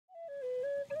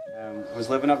Was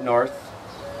living up north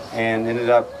and ended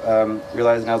up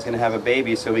realizing I was going to have a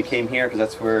baby, so we came here because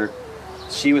that's where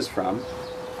she was from.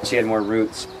 She had more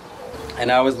roots.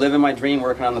 And I was living my dream,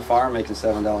 working on the farm, making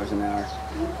 $7 an hour.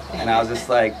 And I was just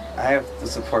like, I have to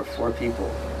support 4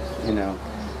 people, you know.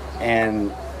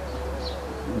 And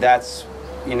that's,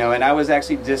 you know, and I was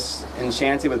actually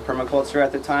disenchanted with permaculture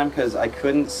at the time because I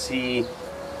couldn't see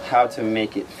how to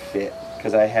make it fit.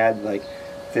 Because I had like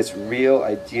this real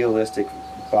idealistic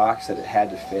box that it had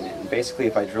to fit in. Basically,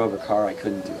 if I drove a car, I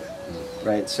couldn't do it,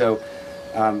 right? So,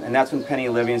 and that's when Penny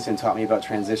Livingston taught me about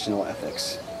transitional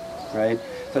ethics, right?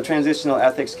 So transitional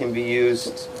ethics can be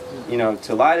used, you know,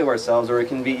 to lie to ourselves, or it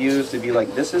can be used to be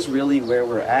like, this is really where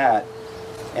we're at,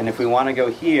 and if we want to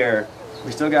go here,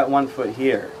 we still got 1 foot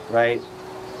here, right?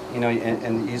 You know,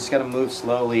 and you just got to move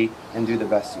slowly and do the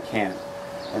best you can.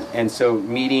 And so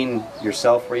meeting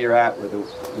yourself where you're at, with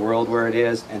the world where it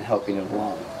is, and helping it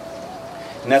along.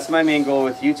 And that's my main goal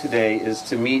with you today, is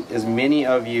to meet as many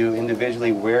of you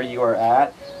individually where you are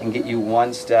at and get you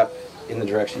 1 step in the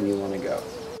direction you want to go.